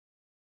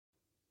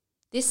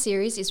This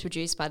series is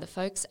produced by the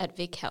folks at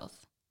Vic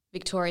Health,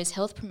 Victoria's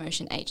health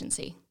promotion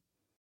agency.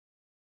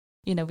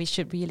 You know, we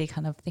should really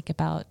kind of think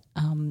about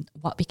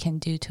what we can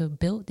do to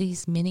build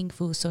these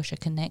meaningful social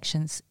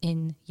connections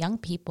in young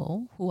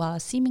people who are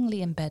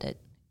seemingly embedded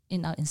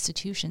in our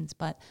institutions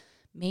but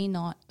may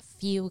not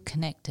feel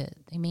connected.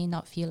 They may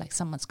not feel like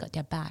someone's got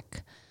their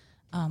back.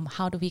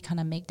 How do we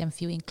kind of make them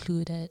feel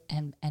included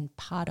and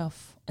part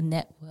of a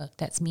network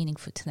that's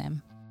meaningful to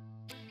them?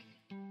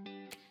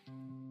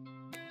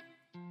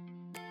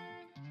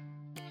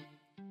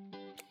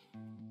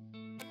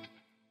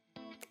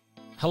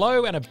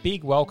 Hello and a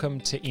big welcome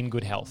to In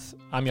Good Health.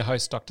 I'm your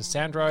host, Dr.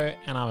 Sandro,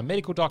 and I'm a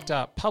medical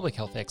doctor, public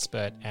health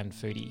expert and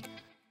foodie.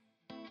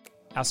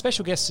 Our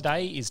special guest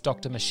today is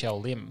Dr. Michelle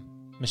Lim.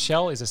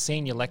 Michelle is a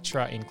senior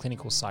lecturer in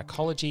clinical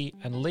psychology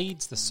and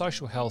leads the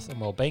Social Health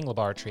and Wellbeing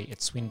Laboratory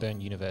at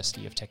Swinburne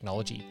University of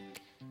Technology.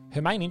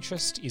 Her main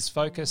interest is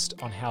focused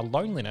on how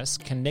loneliness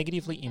can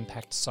negatively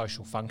impact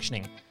social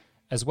functioning,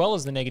 as well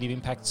as the negative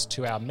impacts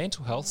to our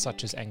mental health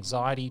such as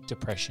anxiety,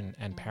 depression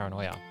and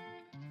paranoia.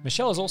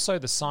 Michelle is also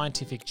the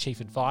Scientific Chief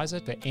Advisor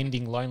for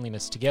Ending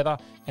Loneliness Together,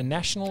 a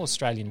national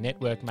Australian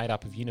network made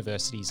up of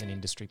universities and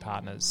industry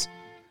partners.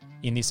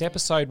 In this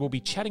episode, we'll be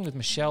chatting with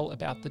Michelle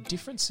about the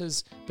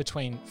differences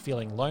between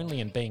feeling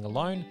lonely and being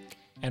alone,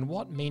 and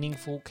what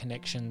meaningful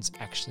connections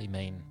actually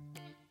mean.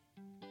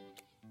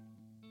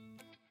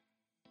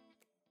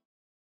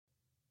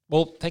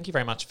 Well, thank you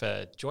very much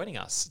for joining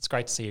us. It's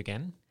great to see you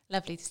again.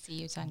 Lovely to see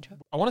you, Sandra.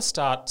 I want to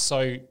start,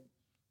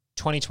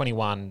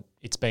 2021,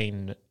 it's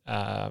been,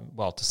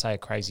 to say a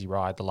crazy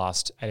ride, the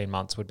last 18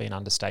 months would be an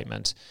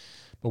understatement.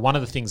 But one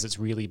of the things that's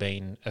really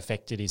been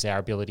affected is our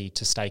ability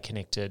to stay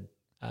connected.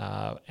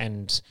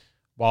 And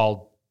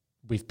while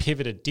we've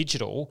pivoted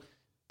digital,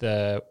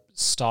 the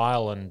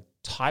style and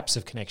types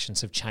of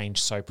connections have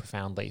changed so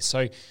profoundly.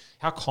 So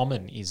how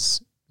common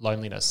is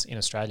loneliness in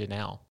Australia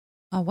now?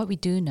 What we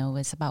do know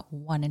is about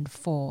 1 in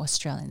 4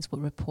 Australians will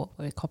report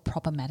what we call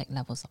problematic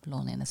levels of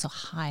loneliness, or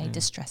high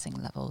distressing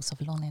levels of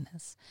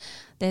loneliness.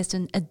 There's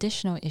an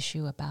additional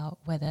issue about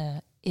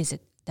whether is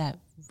it that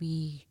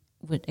we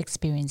would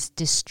experience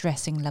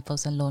distressing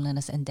levels of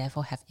loneliness and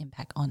therefore have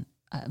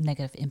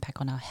negative impact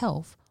on our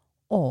health,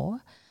 or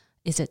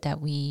is it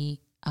that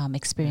we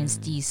experience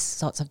these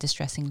sorts of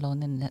distressing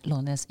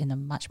loneliness in a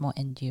much more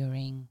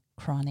enduring,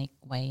 chronic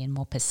way and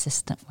more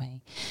persistent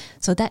way.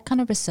 So that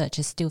kind of research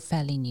is still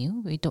fairly new.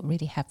 We don't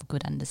really have a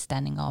good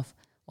understanding of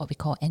what we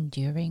call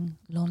enduring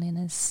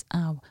loneliness.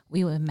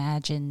 We will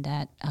imagine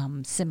that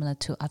similar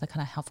to other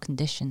kind of health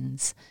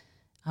conditions,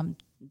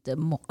 the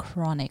more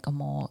chronic or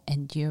more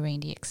enduring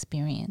the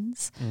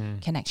experience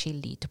can actually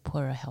lead to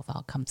poorer health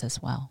outcomes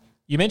as well.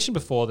 You mentioned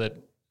before that,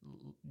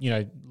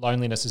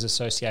 loneliness is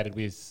associated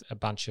with a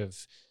bunch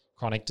of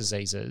chronic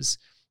diseases.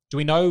 Do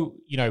we know,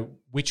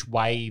 which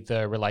way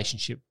the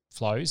relationship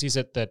flows? Is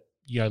it that,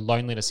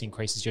 loneliness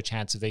increases your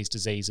chance of these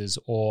diseases,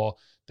 or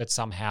that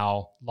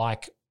somehow,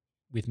 like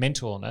with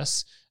mental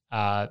illness,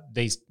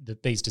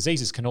 these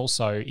diseases can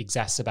also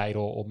exacerbate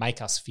or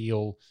make us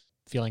feel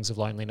feelings of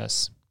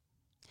loneliness?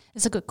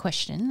 It's a good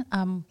question.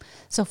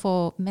 So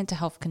for mental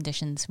health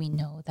conditions, we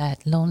know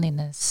that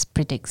loneliness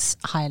predicts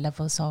higher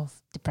levels of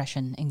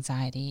depression,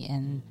 anxiety,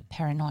 and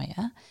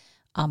paranoia.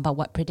 But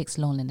what predicts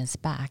loneliness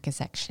back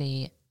is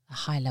actually a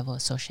high level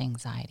of social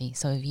anxiety.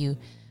 So if you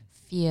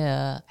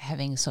fear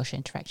having social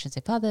interactions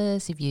with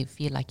others, if you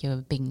feel like you're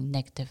being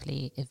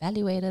negatively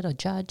evaluated or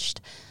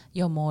judged,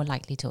 you're more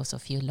likely to also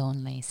feel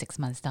lonely 6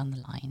 months down the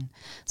line.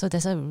 So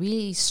there's a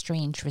really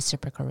strange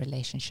reciprocal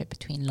relationship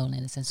between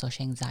loneliness and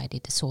social anxiety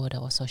disorder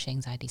or social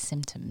anxiety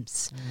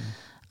symptoms.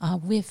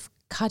 With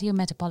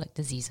cardiometabolic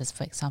diseases,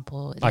 for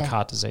example. Like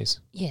heart disease.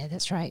 Yeah,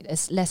 that's right.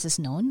 Less is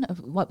known.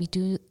 What we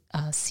do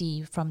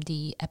see from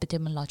the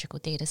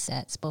epidemiological data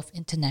sets, both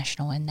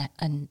international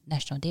and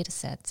national data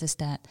sets, is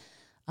that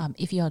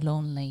if you're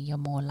lonely, you're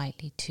more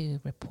likely to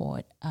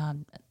report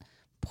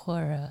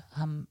poorer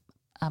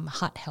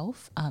heart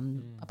health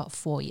about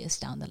 4 years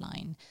down the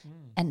line,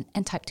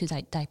 and type 2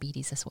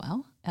 diabetes as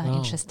well,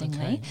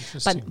 interestingly,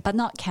 okay. but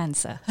not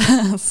cancer.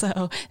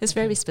 So it's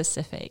very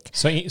specific.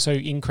 So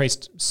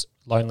increased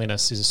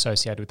loneliness is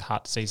associated with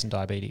heart disease and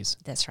diabetes.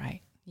 That's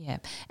right. Yeah,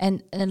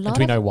 and a lot. And do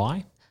we know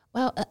why?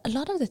 Well, a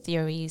lot of the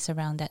theories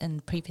around that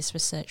and previous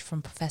research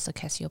from Professor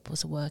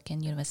Cassiopoulos' work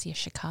in University of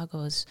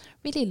Chicago is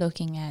really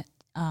looking at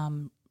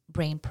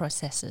brain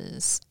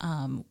processes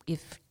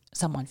if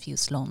someone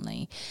feels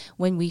lonely.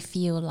 When we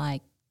feel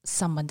like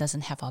someone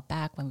doesn't have our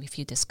back, when we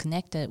feel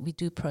disconnected, we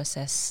do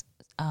process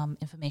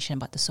information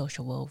about the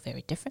social world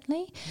very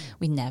differently.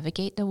 We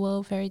navigate the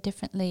world very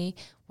differently.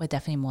 We're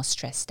definitely more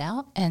stressed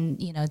out. And,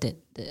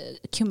 the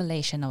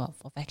accumulation of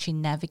actually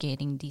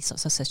navigating these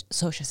sorts of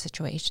social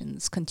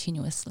situations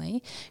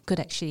continuously could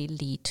actually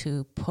lead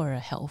to poorer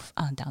health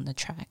down the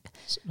track.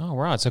 Oh,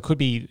 right. So it could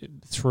be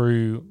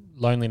through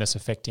loneliness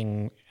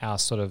affecting our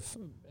sort of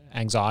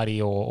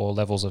anxiety or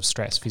levels of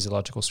stress,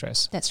 physiological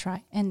stress. That's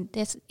right. And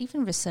there's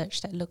even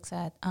research that looks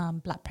at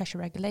blood pressure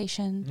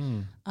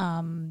regulation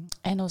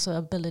and also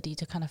ability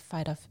to kind of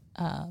fight off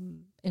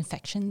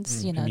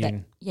infections,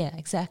 immune.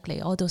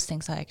 Exactly. All those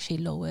things are actually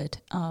lowered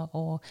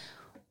or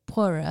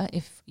poorer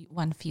if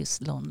one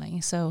feels lonely.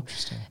 So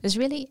it's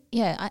really,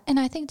 and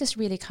I think this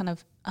really kind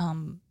of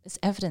is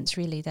evidence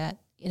really that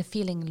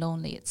feeling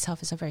lonely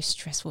itself is a very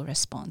stressful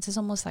response. It's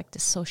almost like the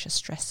social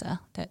stressor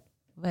that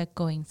we're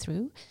going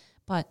through,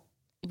 but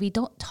we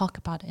don't talk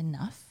about it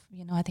enough.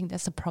 I think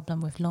that's the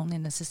problem with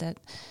loneliness, is that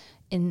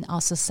in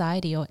our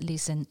society, or at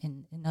least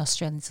in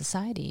Australian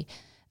society,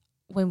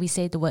 when we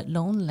say the word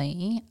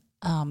lonely,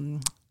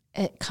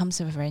 it comes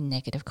with a very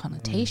negative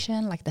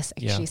connotation, like there's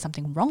actually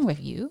something wrong with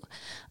you,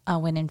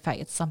 when in fact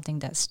it's something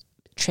that's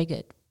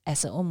triggered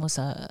as almost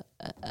a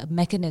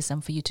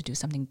mechanism for you to do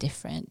something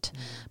different.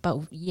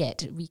 But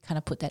yet we kind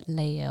of put that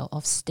layer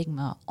of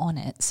stigma on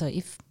it. So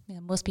if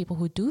most people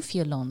who do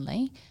feel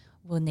lonely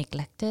will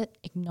neglect it,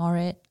 ignore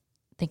it,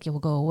 think it will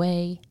go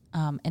away,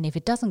 and if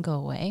it doesn't go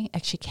away,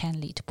 actually can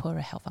lead to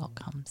poorer health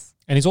outcomes.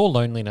 And is all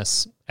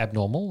loneliness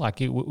abnormal?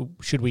 Like,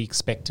 should we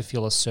expect to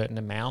feel a certain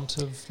amount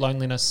of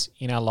loneliness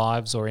in our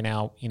lives or in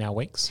our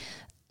weeks?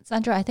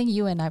 Sandra, I think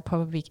you and I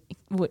probably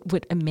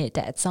would admit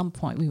that at some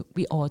point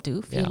we all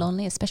do feel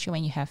lonely, especially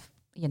when you have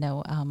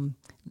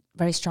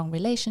very strong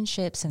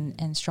relationships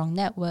and strong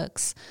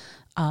networks.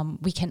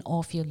 We can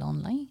all feel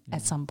lonely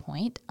at some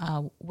point.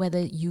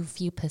 Whether you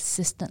feel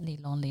persistently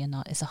lonely or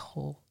not is a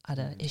whole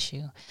other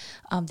issue.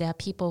 There are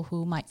people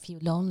who might feel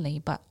lonely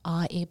but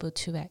are able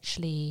to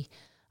actually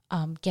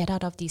get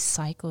out of these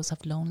cycles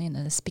of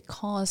loneliness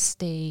because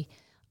they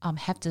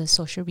have the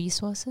social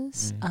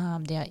resources.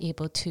 They are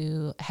able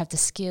to have the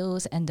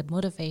skills and the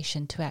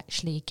motivation to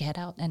actually get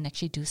out and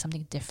actually do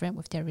something different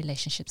with their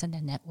relationships and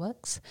their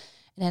networks.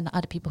 And then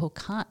other people who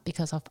can't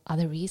because of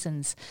other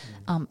reasons,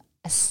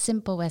 as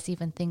simple as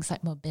even things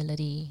like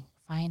mobility,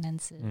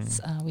 finances.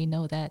 We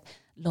know that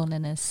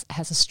loneliness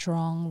has a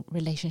strong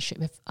relationship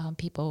with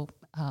people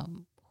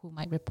who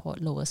might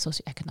report lower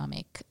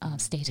socioeconomic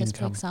status, income,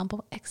 for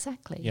example.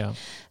 Exactly. Yeah.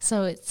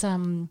 So it's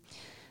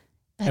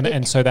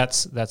and so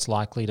that's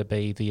likely to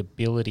be the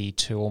ability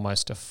to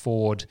almost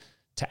afford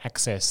to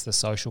access the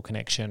social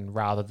connection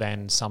rather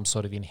than some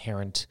sort of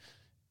inherent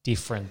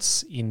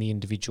difference in the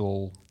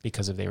individual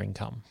because of their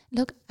income.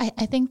 Look,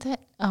 I think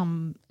that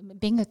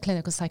being a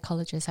clinical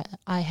psychologist,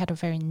 I had a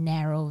very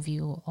narrow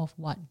view of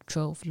what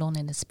drove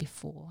loneliness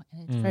before.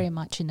 And it's very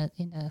much in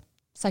a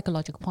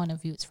psychological point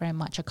of view, it's very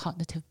much a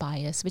cognitive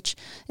bias, which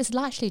is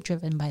largely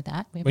driven by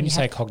that. When you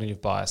say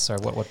cognitive bias, sorry,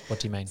 what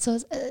do you mean? So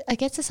I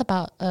guess it's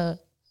about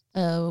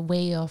a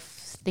way of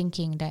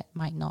thinking that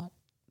might not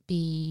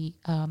be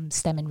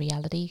stem in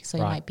reality. So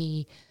it might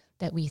be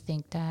that we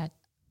think that,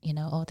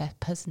 that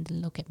person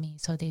didn't look at me,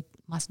 so they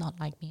must not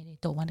like me, they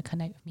don't want to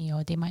connect with me,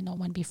 or they might not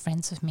want to be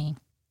friends with me.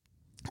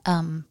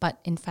 But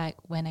in fact,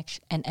 when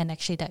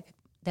actually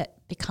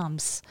that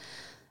becomes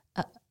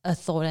a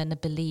thought and a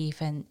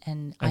belief, and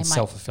I might,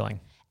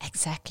 self-fulfilling.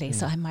 Exactly.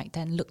 So I might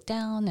then look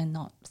down and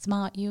not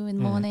smile at you in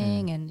the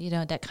morning, and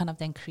that kind of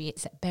then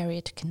creates that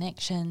barrier to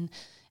connection.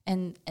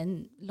 And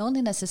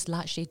loneliness is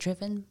largely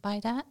driven by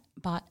that,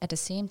 but at the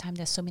same time,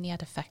 there's so many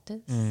other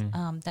factors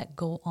that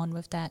go on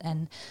with that,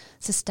 and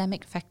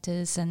systemic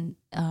factors, and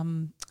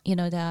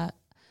there,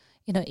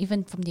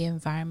 even from the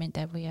environment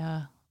that we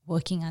are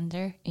working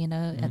under,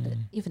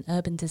 even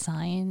urban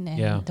design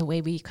and the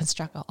way we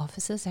construct our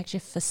offices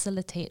actually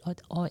facilitate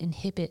or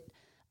inhibit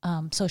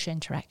social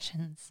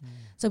interactions.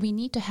 So we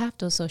need to have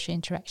those social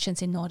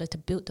interactions in order to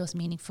build those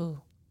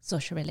meaningful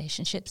social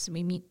relationships.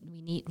 We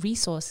need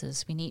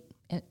resources, we need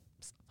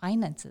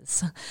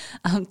finances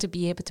to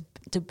be able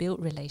to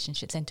build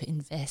relationships and to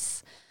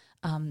invest.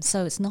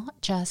 So it's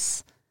not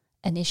just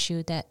an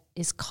issue that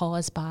is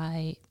caused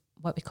by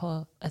what we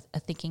call a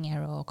thinking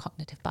error or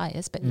cognitive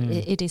bias, but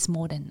it is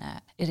more than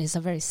that. It is a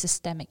very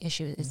systemic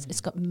issue.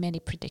 It's got many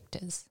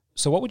predictors.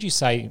 So what would you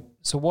say,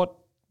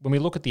 when we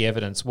look at the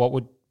evidence, what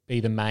would be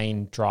the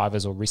main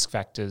drivers or risk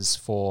factors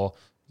for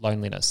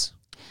loneliness?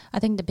 I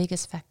think the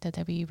biggest factor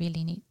that we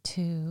really need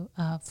to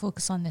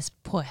focus on is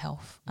poor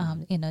health.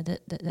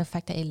 The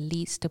fact that it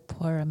leads to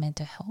poorer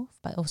mental health,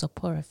 but also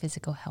poorer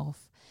physical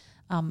health.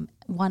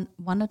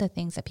 One of the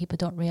things that people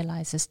don't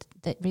realize is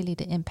that really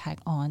the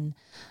impact on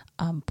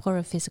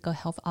poorer physical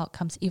health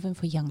outcomes, even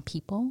for young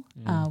people.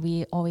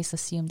 We always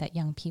assume that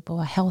young people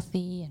are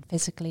healthy and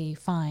physically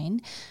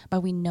fine,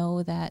 but we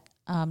know that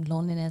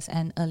loneliness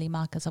and early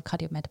markers of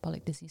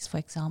cardiometabolic disease, for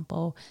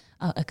example,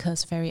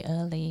 occurs very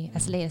early,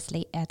 as late as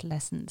late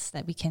adolescence,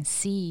 that we can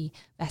see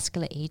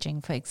vascular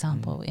aging, for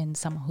example, in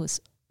someone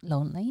who's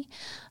lonely,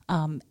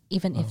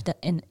 even if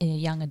in a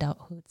young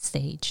adulthood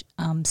stage.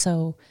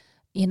 So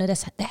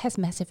that has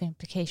massive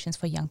implications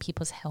for young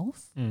people's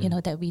health,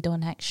 that we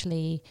don't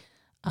actually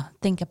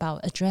think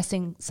about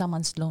addressing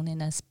someone's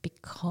loneliness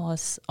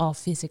because of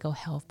physical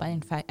health, but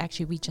in fact,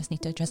 actually, we just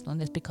need to address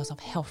loneliness because of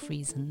health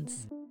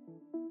reasons.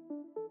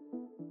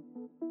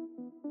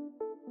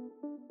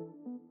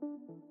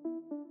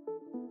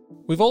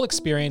 We've all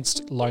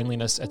experienced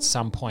loneliness at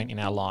some point in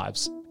our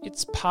lives.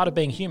 It's part of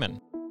being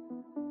human.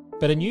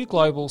 But a new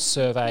global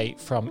survey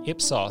from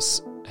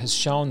Ipsos has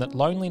shown that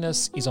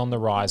loneliness is on the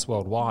rise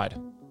worldwide.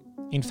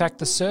 In fact,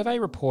 the survey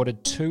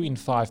reported 2 in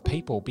 5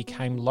 people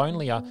became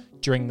lonelier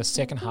during the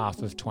second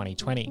half of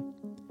 2020.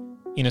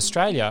 In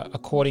Australia,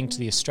 according to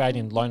the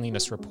Australian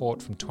Loneliness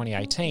Report from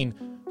 2018,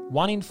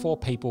 1 in 4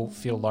 people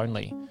feel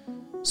lonely.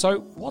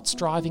 So what's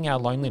driving our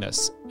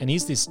loneliness, and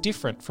is this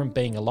different from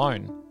being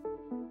alone?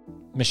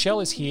 Michelle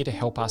is here to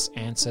help us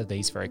answer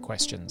these very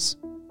questions.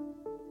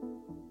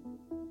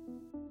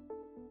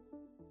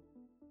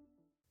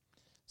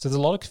 So there's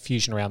a lot of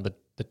confusion around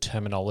the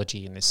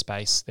terminology in this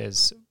space.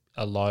 There's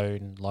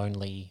alone,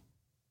 lonely,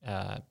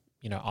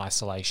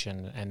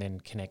 isolation, and then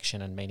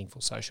connection and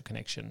meaningful social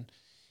connection.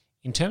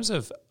 In terms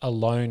of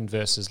alone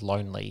versus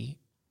lonely,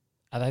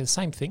 are they the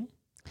same thing?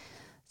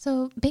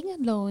 So being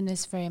alone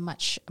is very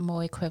much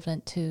more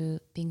equivalent to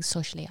being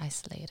socially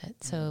isolated.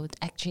 So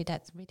actually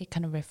that really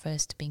kind of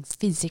refers to being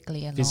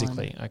physically alone.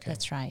 Physically, okay.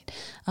 That's right.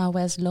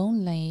 Whereas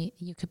lonely,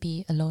 you could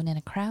be alone in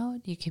a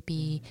crowd, you could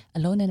be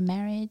alone in a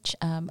marriage,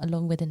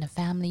 alone within a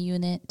family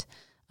unit,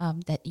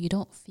 that you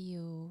don't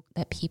feel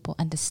that people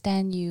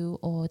understand you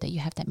or that you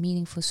have that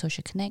meaningful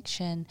social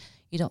connection.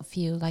 You don't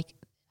feel like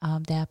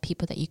there are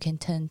people that you can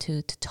turn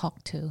to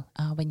talk to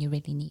when you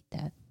really need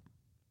that.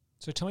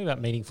 So tell me about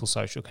meaningful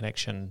social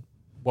connection.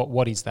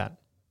 What is that?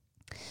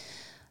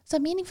 So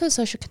meaningful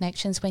social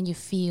connections when you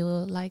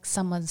feel like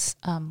someone's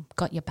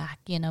got your back,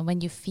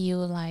 when you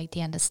feel like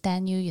they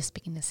understand you, you're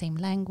speaking the same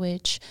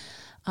language.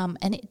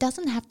 And it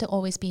doesn't have to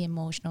always be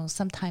emotional.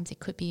 Sometimes it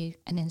could be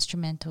an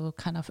instrumental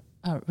kind of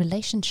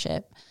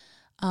relationship.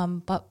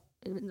 But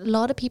a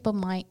lot of people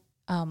might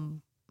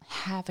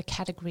have a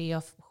category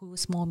of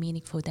who's more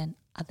meaningful than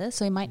others.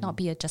 So it might not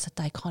be just a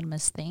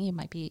dichotomous thing. It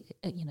might be,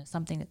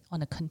 something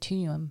on a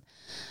continuum.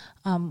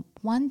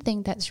 One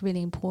thing that's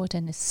really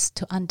important is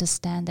to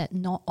understand that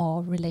not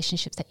all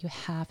relationships that you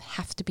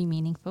have to be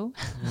meaningful.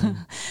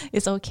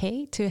 It's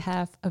okay to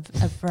have a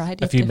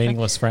variety of a few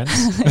meaningless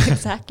friends.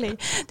 Exactly.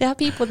 There are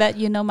people that,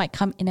 might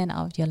come in and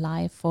out of your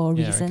life for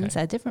reasons,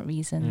 different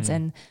reasons,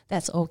 and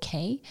that's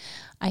okay.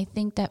 I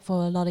think that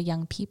for a lot of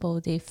young people,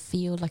 they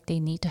feel like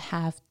they need to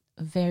have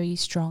very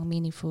strong,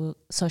 meaningful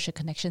social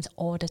connections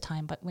all the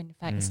time, but when in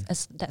fact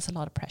that's a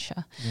lot of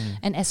pressure.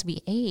 And as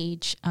we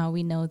age,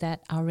 we know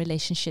that our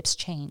relationships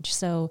change.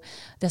 So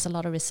there's a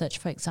lot of research,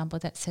 for example,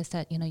 that says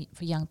that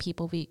for young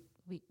people,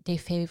 they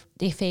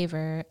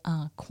favor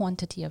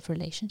quantity of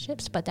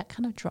relationships, but that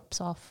kind of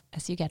drops off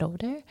as you get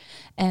older,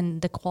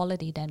 and the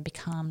quality then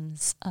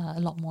becomes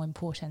a lot more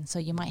important. So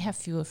you might have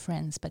fewer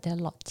friends, but they're a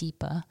lot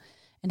deeper.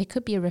 And it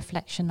could be a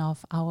reflection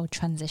of our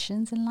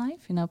transitions in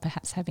life,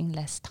 perhaps having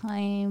less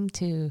time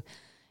to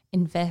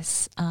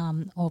invest,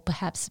 or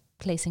perhaps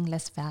placing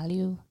less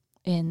value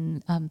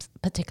in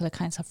particular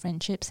kinds of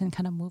friendships and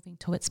kind of moving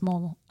towards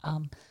more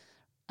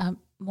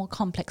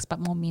complex but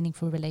more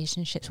meaningful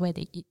relationships where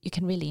you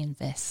can really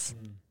invest.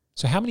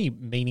 So how many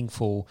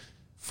meaningful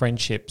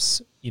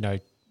friendships,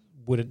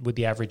 would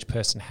the average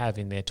person have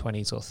in their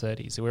 20s or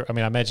 30s?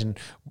 I imagine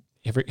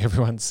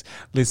everyone's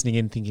listening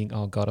in thinking,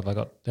 oh God,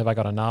 have I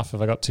got enough?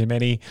 Have I got too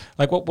many?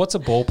 Like what's a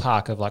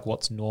ballpark of like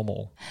what's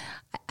normal?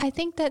 I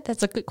think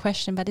that's a good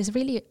question, but it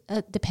really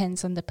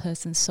depends on the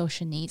person's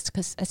social needs,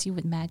 because as you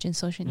would imagine,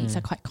 social needs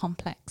are quite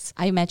complex.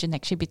 I imagine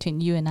actually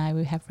between you and I,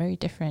 we have very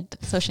different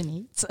social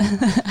needs.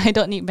 I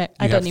don't need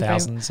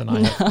thousands and I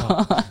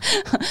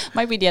have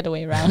might be the other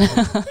way around.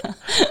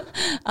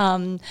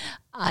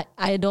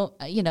 I don't,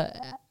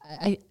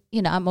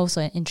 I'm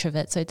also an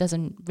introvert, so it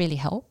doesn't really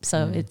help.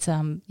 So it's,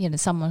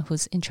 someone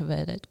who's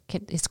introverted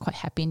is quite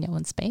happy in their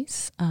own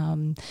space.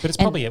 But it's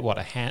probably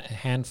a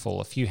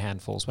handful, a few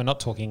handfuls. We're not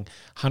talking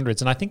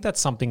hundreds. And I think that's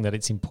something that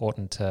it's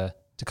important to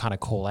kind of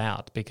call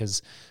out,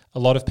 because a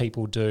lot of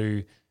people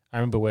do. I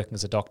remember working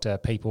as a doctor,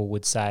 people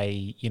would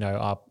say,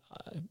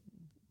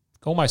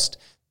 almost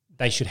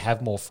they should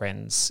have more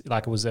friends.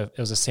 Like it was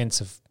a sense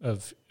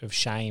of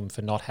shame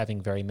for not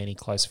having very many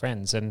close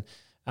friends. And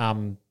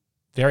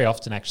very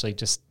often actually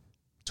just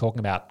talking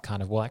about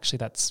kind of, well, actually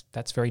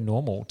that's very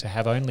normal to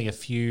have only a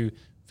few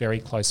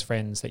very close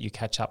friends that you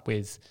catch up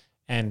with,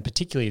 and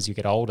particularly as you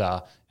get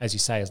older, as you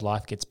say, as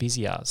life gets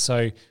busier.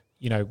 So,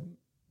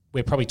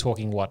 we're probably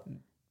talking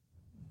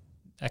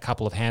a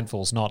couple of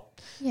handfuls,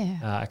 not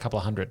a couple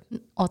of hundred.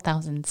 Or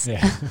thousands.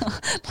 Yeah.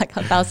 Like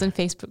 1,000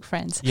 Facebook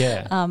friends.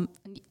 Yeah.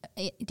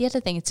 The other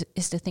thing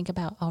is to think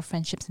about our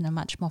friendships in a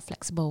much more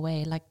flexible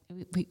way. Like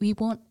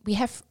we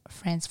have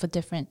friends for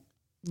different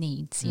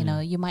needs.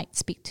 You might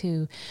speak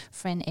to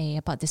friend A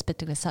about this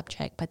particular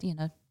subject, but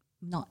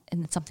not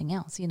in something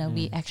else.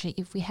 We actually,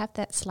 if we have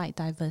that slight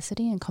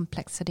diversity and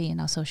complexity in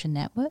our social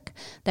network,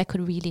 that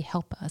could really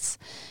help us.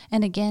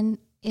 And again,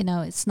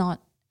 it's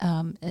not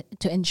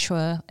to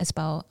ensure as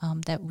well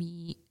that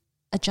we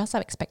adjust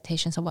our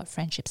expectations of what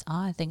friendships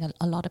are. I think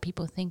a lot of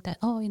people think that,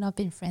 I've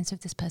been friends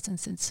with this person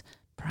since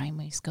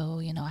primary school,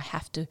 I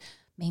have to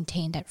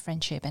maintain that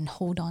friendship and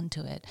hold on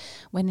to it,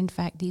 when in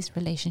fact these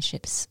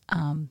relationships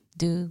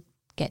do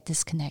get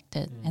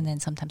disconnected and then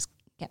sometimes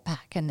get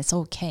back, and it's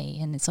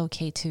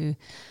okay to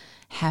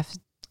have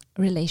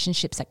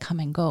relationships that come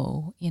and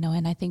go,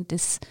 and I think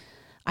this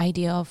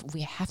idea of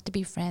we have to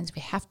be friends,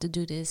 we have to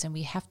do this, and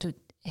we have to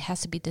it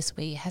has to be this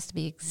way, it has to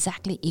be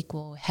exactly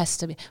equal,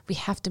 we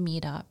have to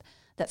meet up.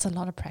 That's a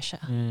lot of pressure.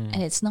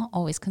 And it's not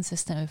always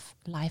consistent with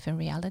life and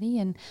reality.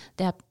 And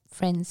there are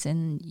friends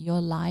in your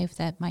life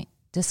that might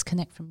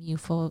disconnect from you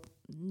for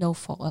no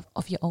fault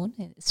of your own.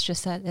 It's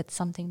just that it's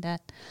something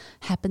that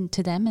happened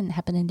to them and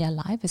happened in their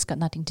life. It's got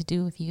nothing to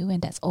do with you,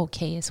 and that's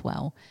okay as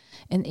well.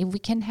 And if we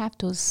can have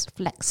those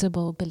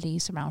flexible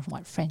beliefs around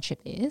what friendship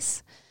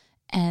is,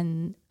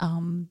 and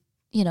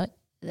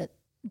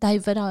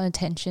divert our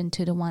attention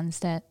to the ones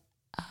that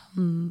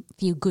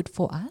feel good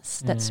for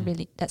us, that's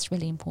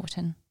really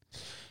important.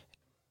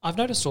 I've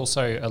noticed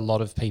also a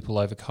lot of people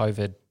over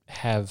COVID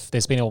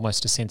there's been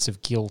almost a sense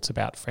of guilt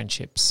about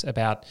friendships,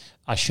 about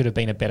I should have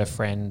been a better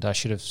friend, I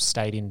should have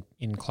stayed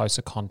in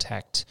closer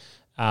contact.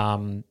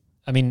 I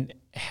mean,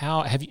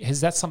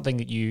 has that something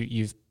that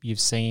you've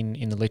seen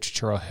in the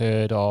literature or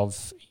heard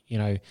of,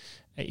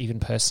 even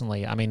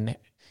personally? I mean,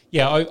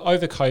 yeah,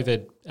 over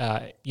COVID,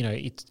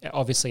 it's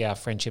obviously our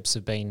friendships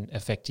have been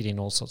affected in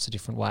all sorts of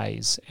different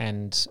ways.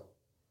 And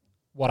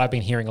what I've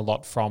been hearing a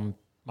lot from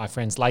my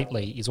friends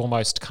lately is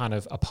almost kind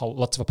of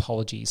lots of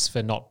apologies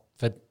for not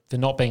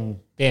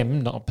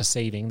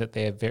perceiving that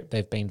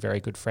they've been very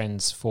good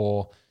friends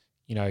for,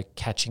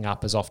 catching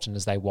up as often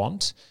as they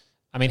want.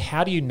 I mean,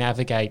 how do you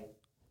navigate,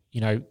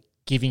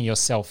 giving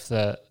yourself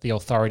the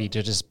authority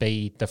to just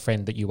be the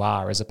friend that you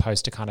are, as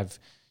opposed to kind of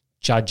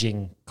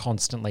judging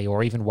constantly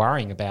or even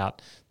worrying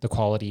about the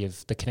quality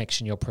of the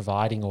connection you're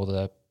providing or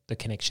the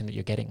connection that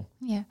you're getting?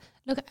 Yeah.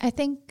 Look, I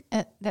think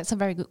that's a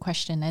very good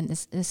question. And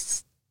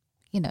it's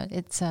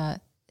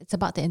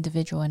about the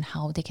individual and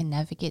how they can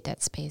navigate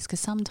that space.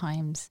 Because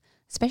sometimes,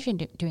 especially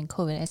during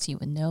COVID, as you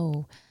would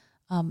know,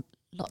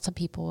 lots of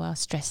people are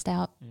stressed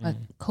out,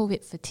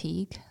 COVID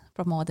fatigue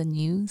from all the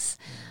news.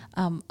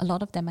 A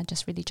lot of them are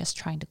just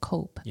trying to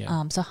cope.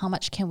 Yeah. So how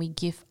much can we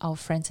give our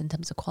friends in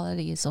terms of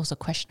quality is also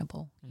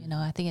questionable.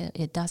 I think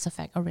it does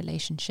affect our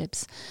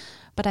relationships.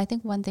 But I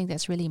think one thing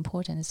that's really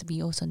important is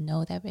we also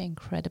know that we're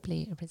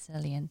incredibly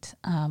resilient.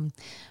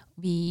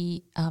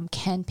 We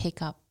can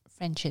pick up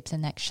friendships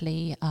and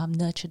actually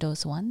nurture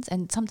those ones.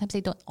 And sometimes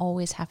they don't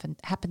always have to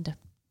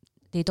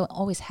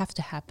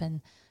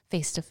happen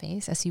face to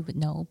face, as you would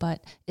know.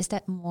 But is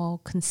that more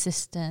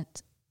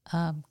consistent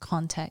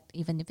contact,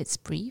 even if it's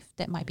brief,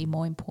 that might be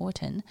more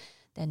important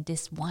than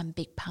this one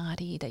big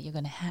party that you're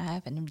going to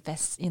have and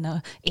invest,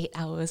 8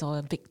 hours or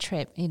a big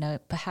trip.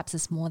 Perhaps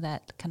it's more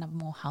that kind of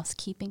more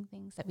housekeeping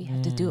things that we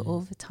have to do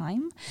over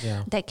time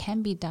that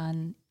can be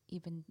done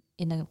even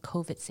in a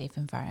COVID-safe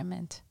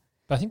environment.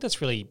 But I think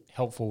that's really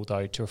helpful,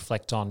 though, to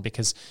reflect on,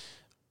 because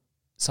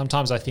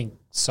sometimes I think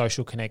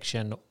social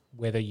connection,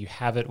 whether you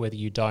have it, whether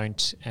you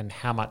don't, and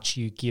how much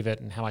you give it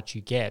and how much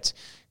you get,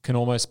 can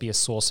almost be a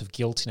source of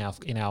guilt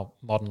in our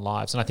modern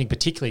lives. And I think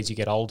particularly as you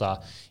get older,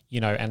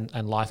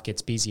 and life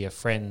gets busier,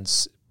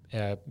 friends,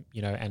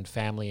 and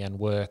family and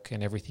work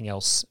and everything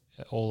else,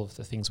 all of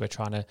the things we're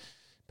trying to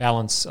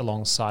balance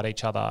alongside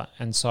each other.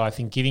 And so I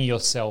think giving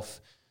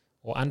yourself,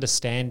 or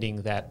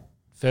understanding that,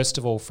 first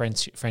of all,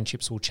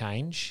 friendships will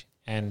change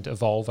and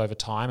evolve over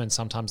time, and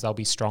sometimes they'll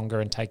be stronger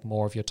and take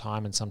more of your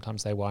time, and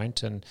sometimes they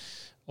won't, and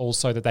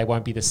also that they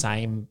won't be the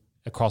same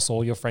across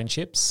all your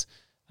friendships.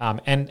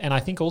 And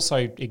I think also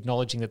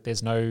acknowledging that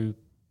there's no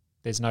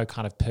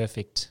kind of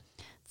perfect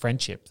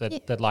friendship,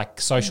 that like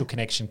social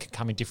connection can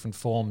come in different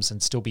forms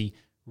and still be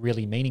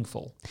really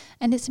meaningful.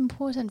 And it's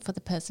important for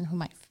the person who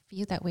might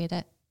feel that way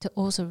to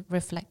also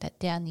reflect that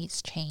their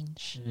needs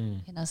change.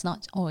 It's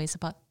not always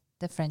about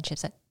the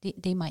friendships, that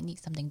they might need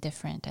something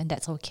different, and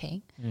that's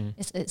okay.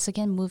 It's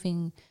again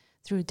moving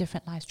through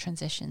different life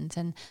transitions.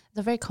 And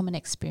the very common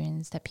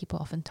experience that people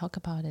often talk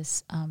about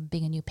is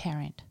being a new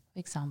parent, for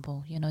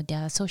example.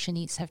 Their social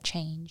needs have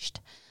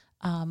changed,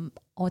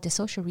 or their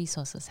social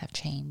resources have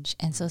changed.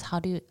 And so how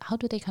do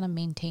they kind of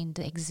maintain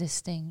the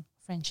existing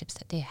friendships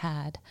that they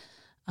had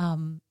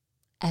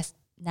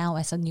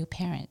as a new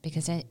parent,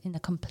 because they're in a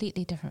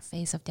completely different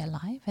phase of their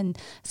life, and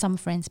some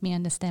friends may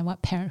understand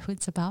what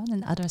parenthood's about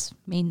and others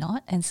may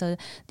not, and so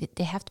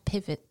they have to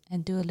pivot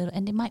and do a little,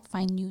 and they might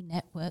find new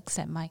networks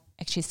that might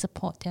actually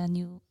support their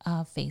new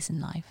phase in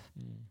life.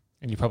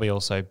 And you're probably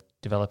also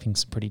developing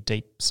some pretty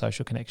deep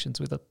social connections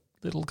with a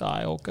little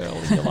guy or girl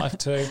in your life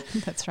too.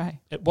 That's right.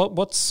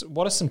 What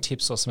are some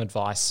tips or some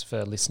advice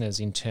for listeners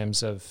in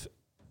terms of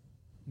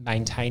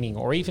maintaining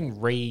or even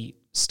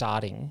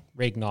reigniting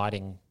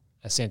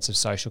a sense of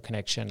social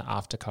connection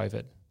after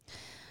COVID?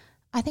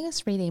 I think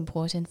it's really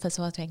important, first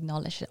of all, to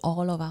acknowledge that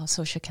all of our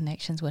social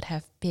connections would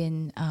have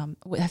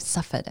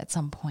suffered at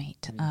some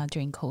point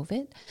during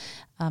COVID.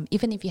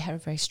 Even if you had a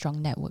very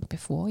strong network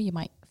before, you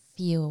might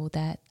feel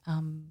that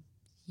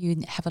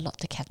you have a lot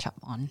to catch up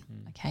on.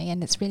 Okay,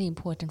 and it's really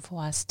important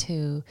for us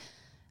to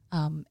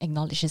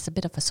acknowledge it's a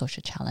bit of a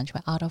social challenge.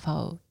 We're out of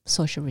our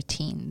social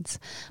routines,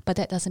 but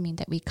that doesn't mean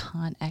that we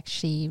can't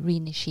actually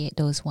reinitiate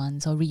those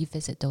ones or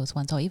revisit those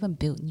ones or even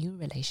build new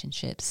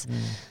relationships.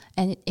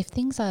 And if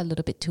things are a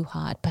little bit too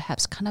hard,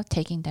 perhaps kind of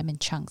taking them in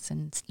chunks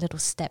and little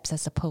steps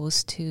as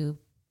opposed to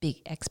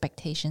big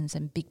expectations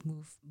and big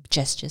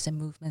gestures and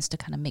movements to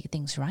kind of make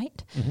things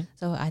right.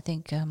 So I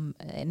think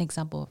an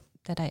example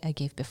that I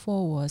gave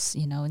before was,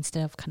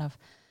 instead of kind of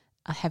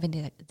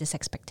having this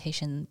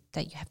expectation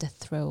that you have to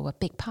throw a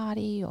big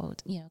party or,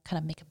 kind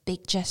of make a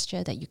big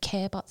gesture that you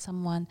care about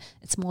someone,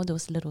 it's more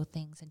those little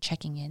things and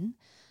checking in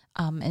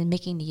and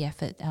making the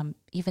effort.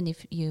 Even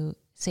if you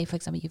say, for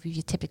example, if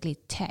you typically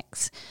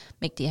text,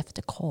 make the effort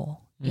to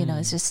call.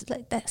 It's just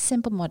like that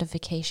simple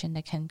modification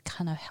that can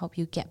kind of help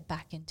you get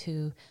back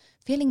into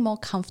feeling more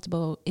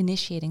comfortable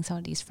initiating some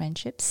of these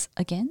friendships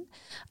again.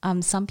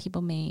 Some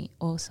people may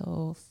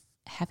also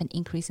have an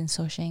increase in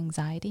social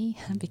anxiety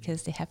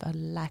because they have a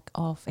lack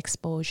of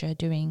exposure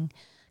during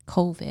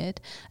COVID.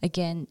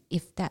 Again,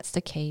 if that's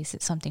the case,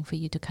 it's something for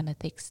you to kind of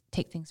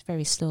take things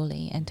very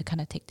slowly and to kind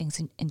of take things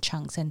in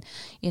chunks. And,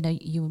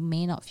 you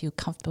may not feel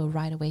comfortable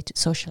right away to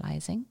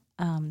socializing.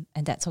 And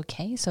that's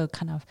okay. So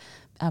kind of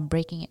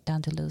breaking it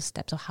down to little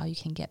steps of how you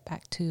can get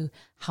back to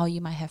how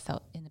you might have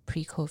felt in the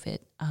pre-COVID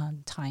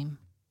time.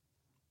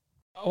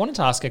 I wanted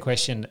to ask a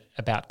question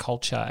about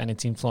culture and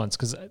its influence,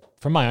 because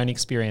from my own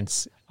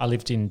experience, I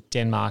lived in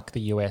Denmark,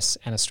 the US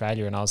and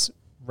Australia, and I was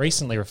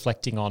recently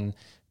reflecting on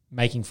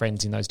making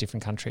friends in those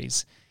different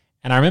countries.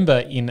 And I remember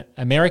in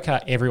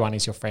America, everyone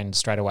is your friend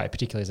straight away,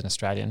 particularly as an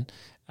Australian.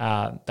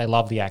 They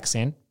love the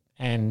accent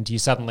and you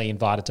suddenly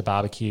invited to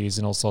barbecues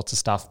and all sorts of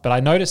stuff. But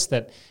I noticed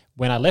that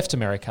when I left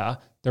America,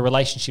 the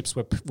relationships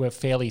were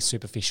fairly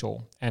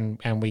superficial and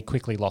we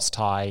quickly lost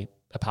tie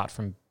apart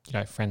from,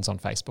 friends on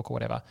Facebook or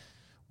whatever.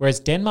 Whereas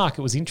Denmark,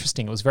 it was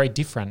interesting. It was very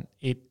different.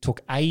 It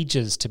took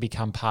ages to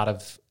become part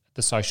of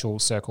the social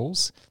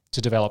circles,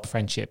 to develop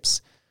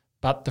friendships.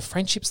 But the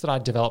friendships that I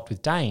developed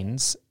with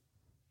Danes,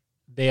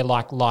 they're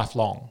like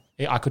lifelong.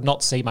 I could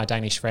not see my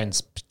Danish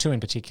friends, two in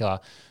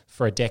particular,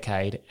 for a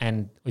decade,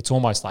 and it's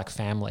almost like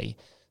family.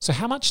 So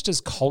how much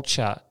does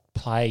culture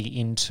play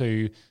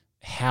into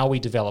how we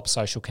develop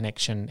social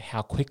connection,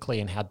 how quickly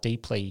and how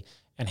deeply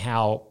and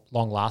how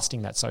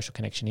long-lasting that social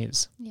connection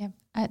is? Yeah,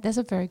 that's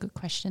a very good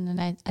question.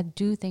 And I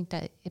do think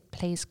that it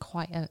plays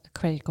quite a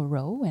critical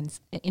role, and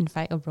in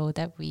fact a role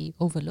that we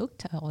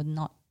overlooked or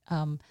not,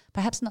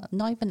 perhaps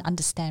not even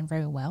understand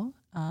very well.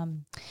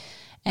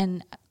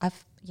 And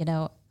I've,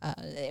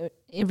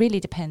 it really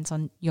depends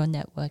on your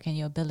network and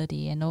your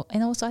ability, and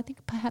also I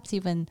think perhaps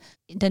even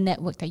the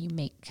network that you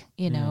make,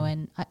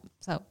 and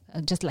so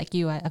just like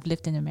you, I've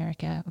lived in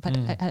America, but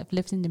I've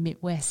lived in the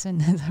Midwest,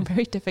 and there's a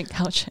very different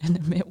culture in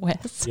the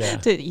Midwest to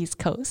the East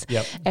Coast.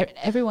 Yep.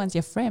 Everyone's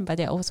your friend, but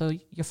they're also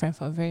your friend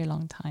for a very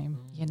long time,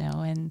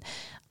 and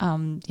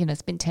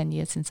it's been 10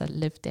 years since I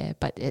lived there,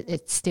 but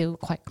it's still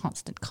quite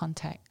constant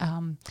contact.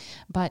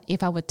 But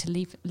if I were to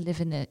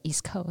live in the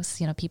East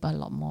Coast, people are a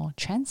lot more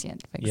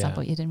transient, for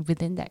example, even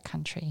within that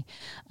country.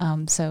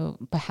 So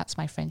perhaps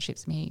my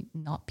friendships may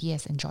not be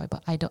as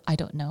enjoyable. I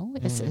don't know.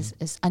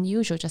 It's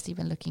unusual just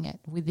even looking at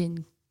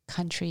within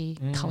country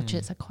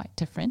cultures are quite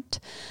different.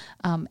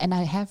 And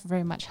I have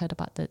very much heard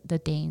about the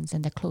Danes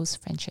and the close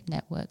friendship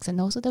networks,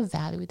 and also the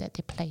value that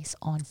they place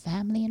on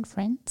family and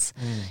friends.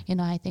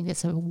 I think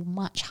it's a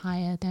much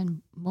higher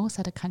than most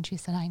other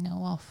countries that I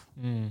know of.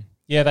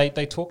 Yeah,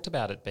 they talked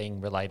about it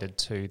being related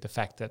to the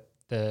fact that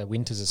the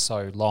winters are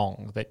so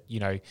long that,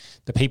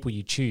 the people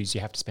you choose,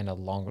 you have to spend a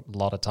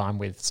lot of time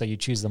with. So you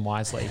choose them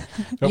wisely.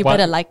 You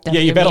better like them.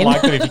 Yeah, you better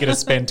like them if you're going to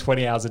spend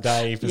 20 hours a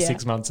day for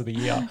 6 months of the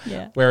year.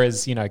 Yeah.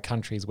 Whereas,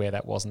 countries where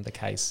that wasn't the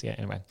case. Yeah,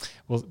 anyway.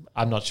 Well,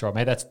 I'm not sure.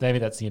 Maybe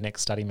that's your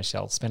next study,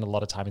 Michelle. Spend a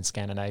lot of time in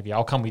Scandinavia.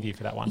 I'll come with you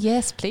for that one.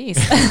 Yes, please.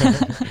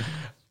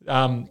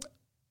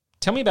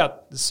 Tell me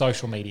about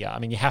social media. I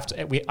mean,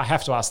 I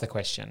have to ask the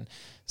question.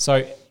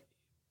 So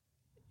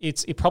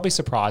it probably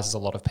surprises a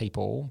lot of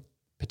people,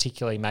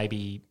 particularly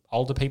maybe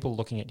older people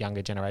looking at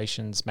younger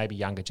generations, maybe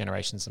younger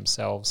generations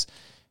themselves.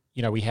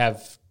 We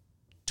have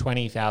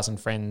 20,000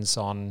 friends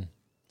on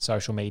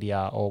social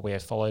media, or we're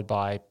followed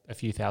by a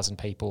few thousand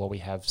people, or we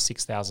have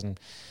 6,000,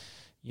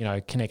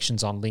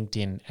 connections on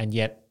LinkedIn, and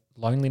yet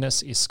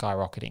loneliness is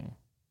skyrocketing.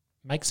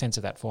 Make sense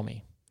of that for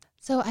me.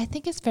 So I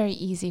think it's very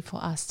easy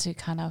for us to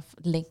kind of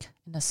link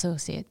and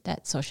associate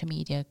that social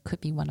media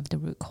could be one of the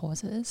root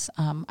causes.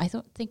 I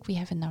don't think we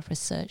have enough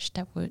research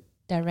that would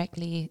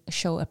directly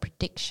show a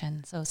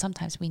prediction. So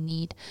sometimes we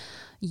need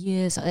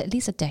years or at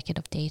least a decade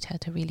of data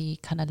to really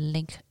kind of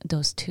link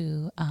those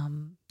two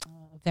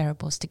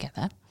variables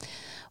together.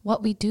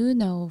 What we do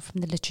know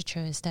from the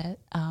literature is that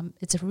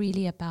it's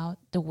really about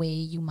the way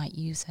you might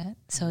use it.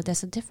 So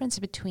there's a difference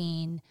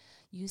between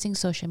using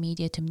social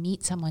media to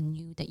meet someone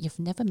new that you've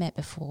never met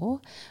before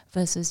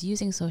versus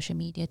using social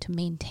media to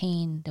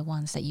maintain the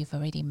ones that you've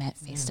already met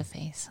face to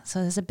face.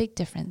 So there's a big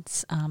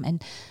difference,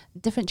 and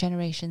different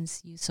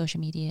generations use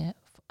social media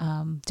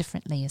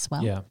differently as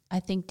well. Yeah. I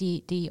think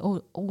the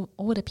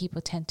older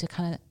people tend to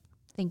kind of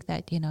think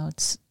that,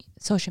 it's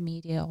social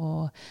media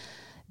or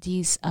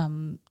these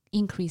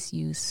increased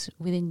use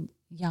within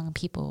young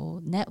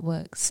people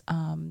networks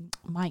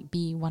might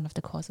be one of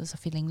the causes of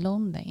feeling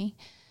lonely.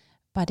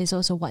 But it's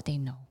also what they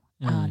know.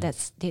 A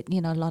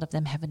lot of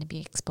them haven't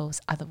been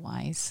exposed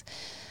otherwise.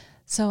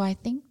 So I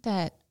think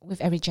that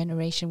with every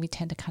generation, we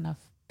tend to kind of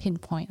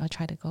pinpoint or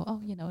try to go,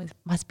 oh, it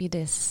must be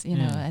this,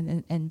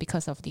 and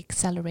because of the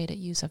accelerated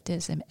use of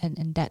this,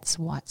 and that's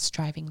what's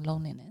driving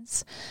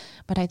loneliness.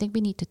 But I think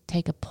we need to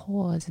take a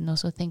pause and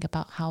also think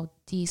about how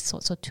these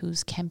sorts of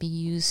tools can be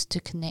used to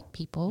connect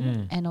people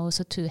and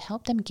also to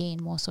help them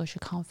gain more social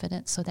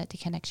confidence so that they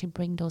can actually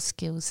bring those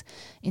skills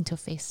into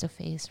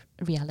face-to-face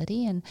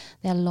reality. And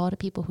there are a lot of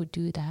people who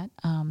do that.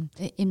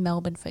 In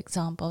Melbourne, for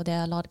example, there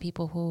are a lot of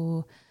people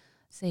who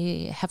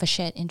say have a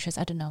shared interest.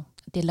 I don't know,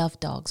 they love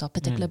dogs or a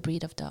particular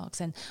breed of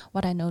dogs. And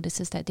what I noticed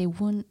is that they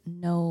wouldn't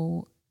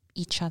know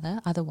each other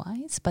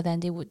otherwise, but then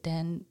they would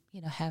then,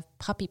 have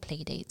puppy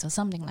play dates or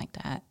something like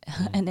that.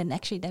 And then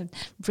actually then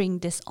bring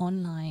this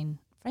online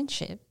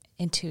friendship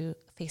into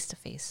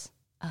face-to-face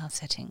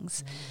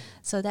settings.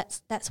 So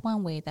that's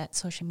one way that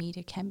social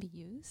media can be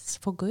used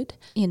for good.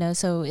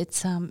 So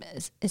it's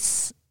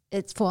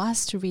for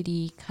us to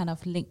really kind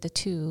of link the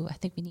two. I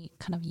think we need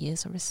kind of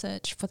years of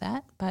research for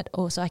that, but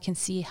also I can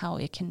see how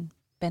it can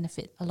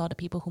benefit a lot of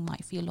people who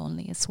might feel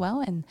lonely as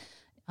well, and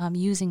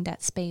using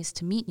that space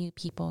to meet new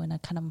people in a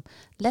kind of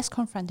less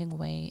confronting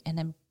way, and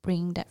then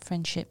bring that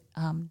friendship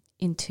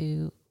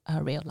into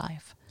real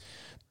life.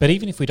 But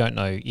even if we don't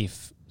know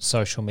if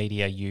social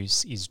media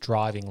use is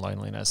driving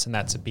loneliness, and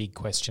that's a big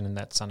question, and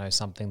that's, I know,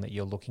 something that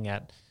you're looking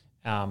at,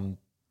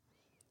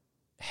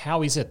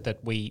 how is it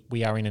that we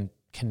are in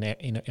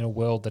a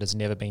world that has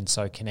never been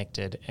so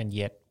connected, and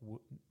yet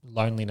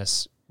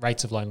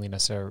rates of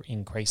loneliness are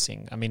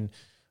increasing? I mean,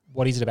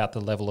 what is it about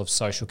the level of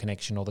social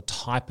connection or the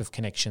type of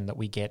connection that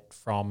we get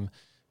from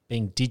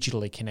being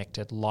digitally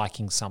connected,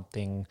 liking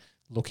something,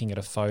 looking at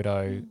a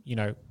photo,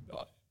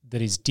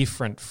 that is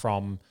different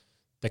from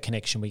the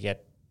connection we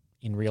get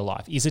in real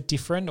life? Is it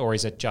different, or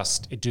is it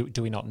just,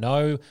 do we not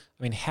know?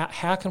 I mean,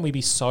 how can we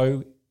be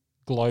so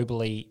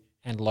globally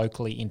and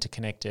locally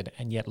interconnected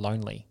and yet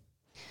lonely?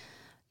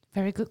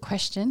 Very good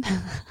question.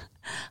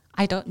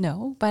 I don't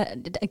know.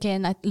 But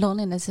again,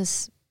 loneliness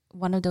is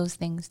one of those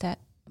things that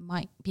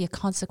might be a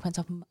consequence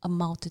of a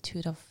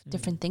multitude of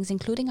different things,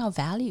 including our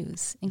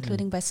values,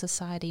 including where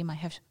society might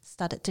have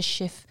started to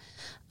shift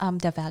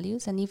their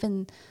values, and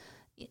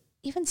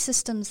even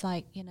systems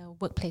like,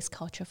 workplace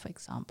culture, for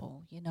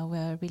example.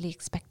 We're really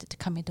expected to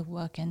come into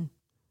work and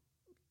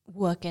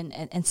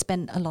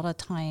spend a lot of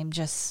time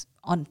just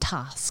on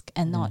task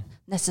and not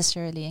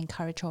necessarily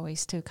encourage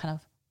always to kind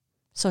of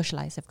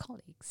socialize with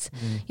colleagues.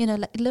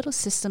 Like little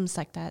systems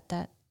like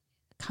that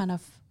kind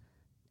of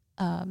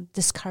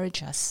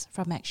discourage us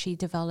from actually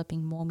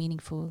developing more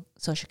meaningful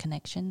social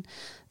connection.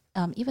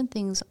 Even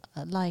things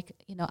like,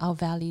 our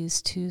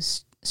values to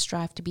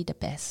strive to be the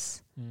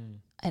best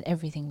at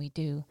everything we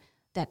do.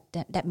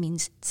 That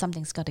means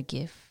something's got to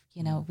give.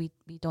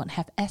 We don't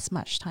have as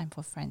much time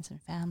for friends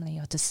and family,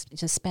 or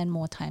to spend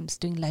more time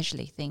doing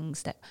leisurely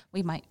things that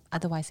we might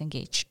otherwise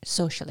engage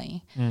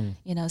socially.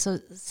 So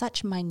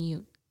such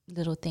minute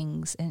little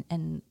things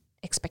and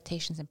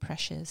expectations and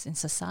pressures in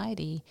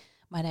society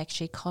might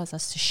actually cause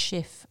us to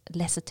shift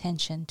less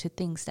attention to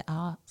things that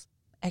are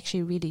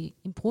actually really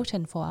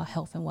important for our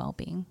health and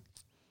well-being.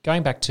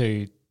 Going back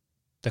to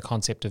the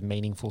concept of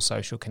meaningful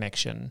social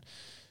connection,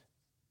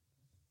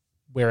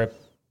 we're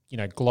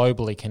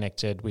globally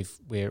connected.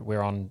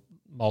 We're on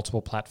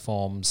multiple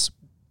platforms.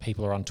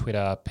 People are on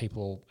Twitter.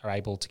 People are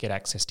able to get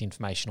access to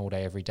information all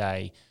day, every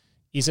day.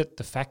 Is it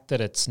the fact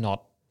that it's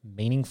not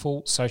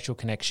meaningful social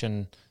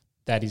connection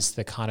that is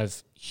the kind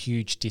of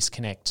huge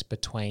disconnect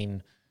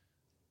between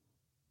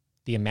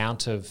the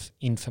amount of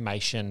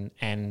information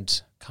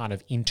and kind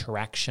of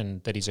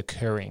interaction that is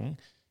occurring,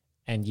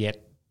 and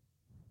yet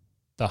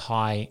the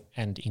high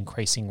and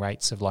increasing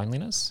rates of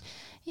loneliness?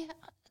 Yeah,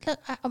 look,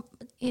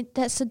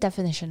 that's the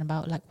definition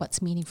about like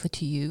what's meaningful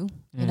to you,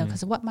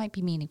 because what might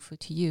be meaningful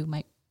to you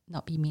might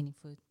not be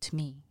meaningful to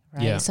me,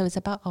 right? Yeah. So it's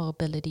about our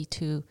ability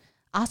to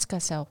ask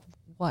ourselves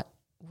what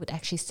would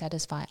actually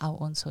satisfy our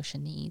own social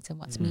needs and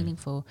what's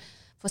meaningful.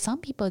 For some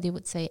people, they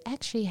would say,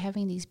 actually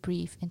having these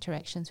brief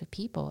interactions with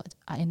people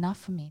are enough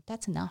for me.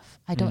 That's enough.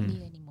 I don't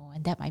need any more.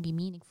 And that might be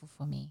meaningful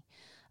for me.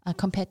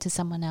 Compared to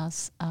someone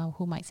else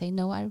who might say,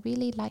 no, I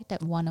really like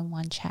that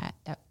one-on-one chat,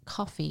 that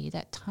coffee,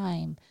 that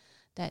time,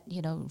 that,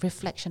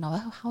 reflection of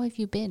how have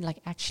you been?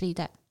 Like actually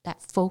that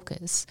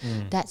focus,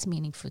 that's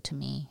meaningful to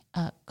me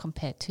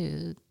compared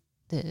to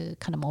the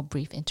kind of more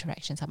brief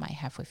interactions I might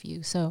have with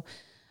you. So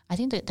I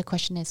think that the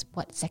question is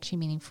what's actually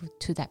meaningful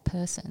to that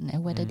person,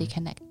 and whether they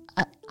can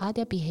are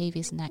their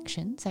behaviors and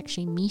actions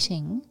actually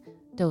meeting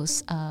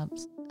those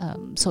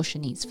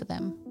social needs for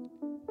them.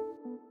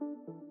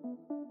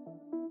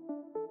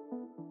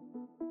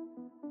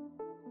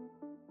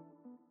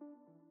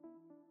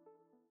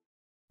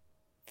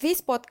 This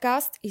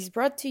podcast is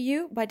brought to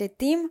you by the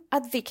team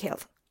at Vic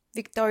Health,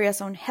 Victoria's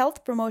own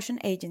health promotion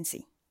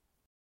agency.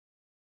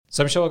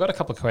 So, Michelle, I've got a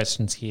couple of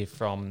questions here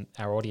from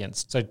our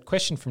audience. So,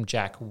 question from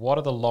Jack: what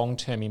are the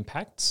long-term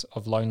impacts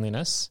of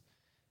loneliness,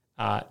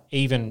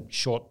 even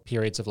short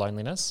periods of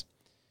loneliness?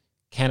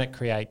 Can it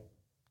create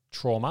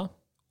trauma,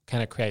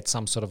 can it create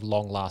some sort of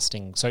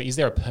long-lasting... So is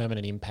there a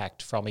permanent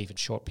impact from even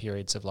short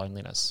periods of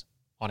loneliness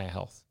on our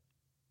health?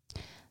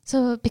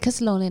 So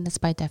because loneliness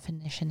by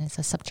definition is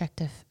a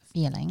subjective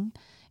feeling,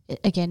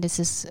 again,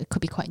 it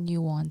could be quite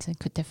nuanced and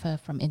could differ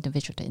from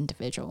individual to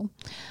individual.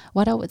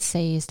 What I would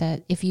say is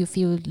that if you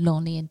feel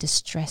lonely and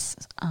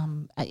distressed,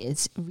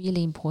 it's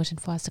really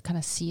important for us to kind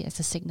of see it as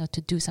a signal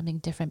to do something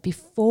different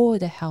before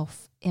the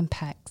health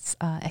impacts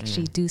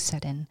actually do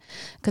set in.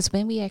 Because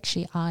when we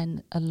actually are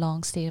in a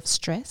long state of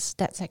stress,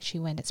 that's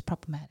actually when it's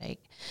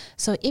problematic.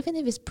 So even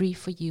if it's brief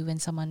for you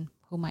and someone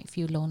who might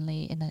feel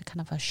lonely in a kind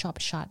of a sharp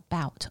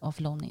bout of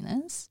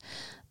loneliness,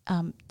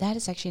 that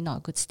is actually not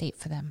a good state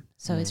for them.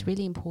 So it's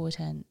really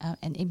important,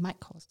 and it might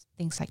cause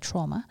things like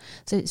trauma.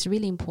 So it's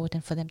really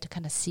important for them to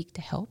kind of seek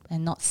the help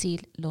and not see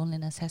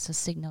loneliness as a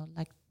signal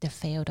like they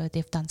failed or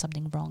they've done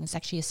something wrong. It's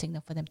actually a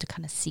signal for them to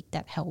kind of seek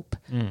that help.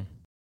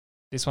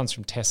 This one's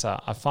from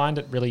Tessa. I find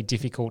it really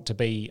difficult to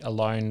be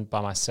alone by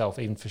myself,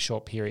 even for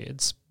short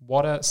periods.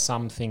 What are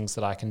some things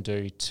that I can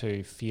do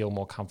to feel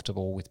more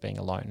comfortable with being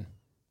alone?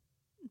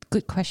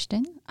 Good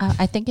question.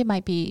 I think it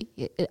might be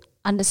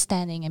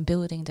understanding and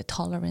building the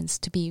tolerance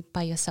to be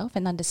by yourself,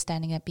 and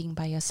understanding that being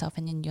by yourself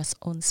and in your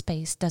own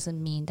space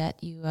doesn't mean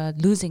that you are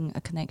losing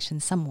a connection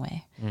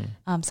somewhere.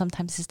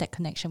 Sometimes it's that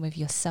connection with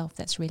yourself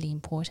that's really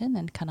important,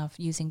 and kind of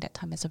using that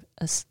time as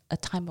a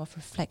time of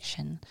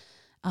reflection.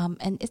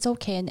 And it's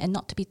okay, and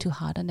not to be too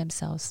hard on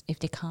themselves if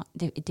they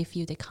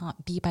feel they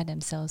can't be by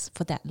themselves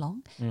for that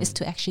long. Is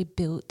to actually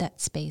build that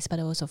space, but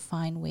also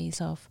find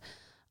ways of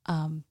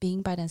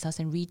being by themselves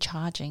and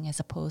recharging as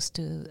opposed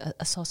to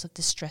a source of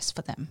distress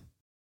for them.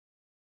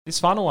 This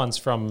final one's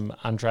from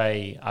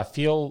Andre. I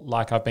feel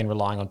like I've been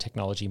relying on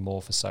technology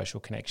more for social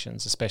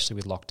connections, especially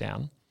with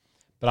lockdown,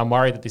 but I'm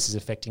worried that this is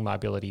affecting my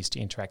abilities to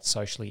interact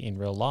socially in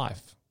real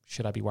life.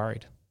 Should I be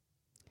worried?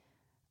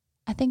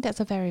 I think that's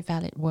a very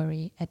valid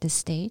worry at this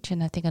stage,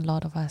 and I think a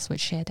lot of us would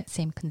share that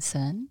same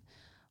concern.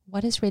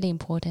 What is really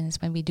important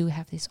is when we do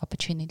have these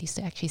opportunities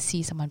to actually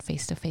see someone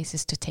face to face,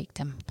 is to take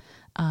them,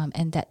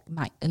 and that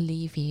might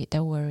alleviate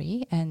the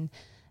worry. And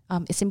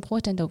it's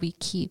important that we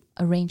keep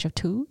a range of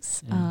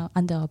tools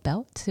under our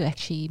belt to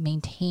actually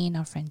maintain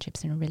our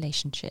friendships and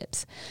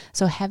relationships.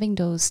 So having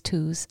those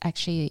tools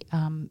actually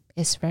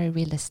is very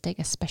realistic,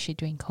 especially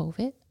during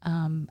COVID,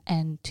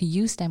 and to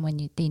use them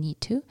when they need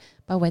to.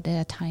 But where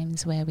there are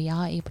times where we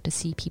are able to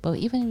see people,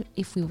 even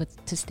if we were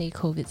to stay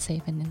COVID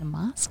safe and in a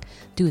mask,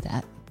 do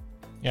that.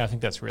 Yeah, I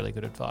think that's really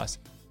good advice.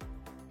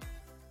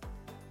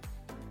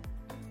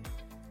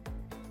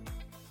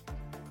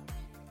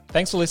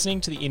 Thanks for listening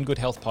to the In Good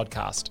Health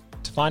podcast.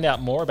 To find out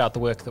more about the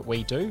work that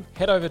we do,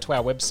 head over to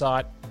our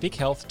website,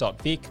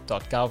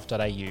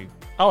 vichealth.vic.gov.au.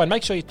 Oh, and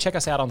make sure you check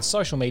us out on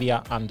social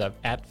media under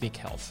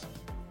 @VicHealth.